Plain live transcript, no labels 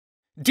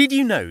Did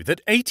you know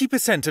that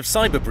 80% of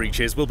cyber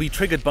breaches will be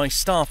triggered by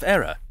staff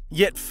error,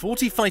 yet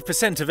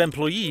 45% of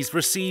employees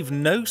receive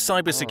no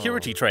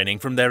cybersecurity training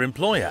from their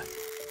employer?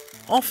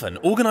 Often,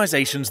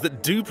 organizations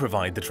that do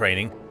provide the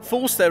training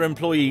force their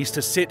employees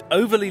to sit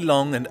overly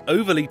long and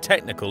overly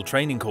technical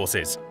training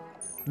courses.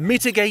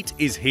 Mitigate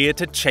is here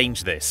to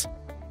change this.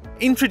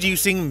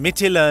 Introducing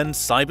Mitilearn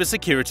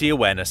cybersecurity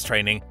awareness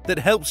training that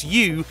helps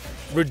you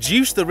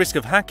reduce the risk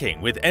of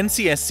hacking with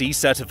NCSC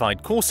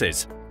certified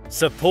courses,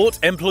 support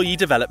employee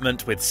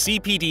development with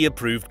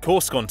CPD-approved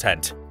course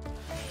content,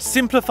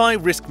 simplify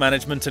risk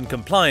management and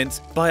compliance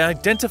by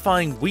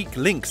identifying weak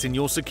links in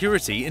your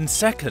security in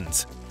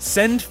seconds,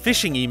 send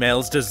phishing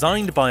emails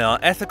designed by our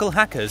ethical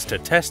hackers to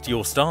test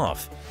your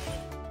staff.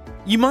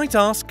 You might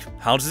ask,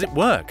 how does it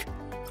work?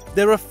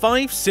 There are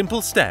 5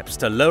 simple steps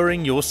to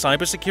lowering your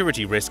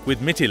cybersecurity risk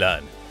with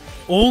Mitilearn.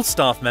 All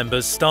staff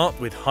members start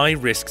with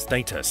high-risk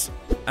status.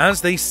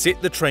 As they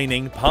sit the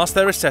training, pass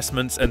their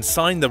assessments and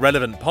sign the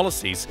relevant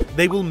policies,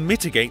 they will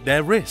mitigate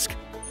their risk.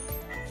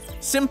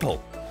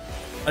 Simple.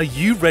 Are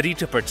you ready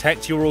to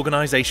protect your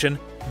organization?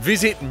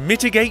 Visit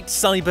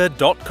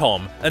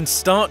mitigatecyber.com and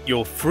start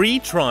your free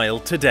trial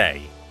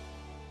today.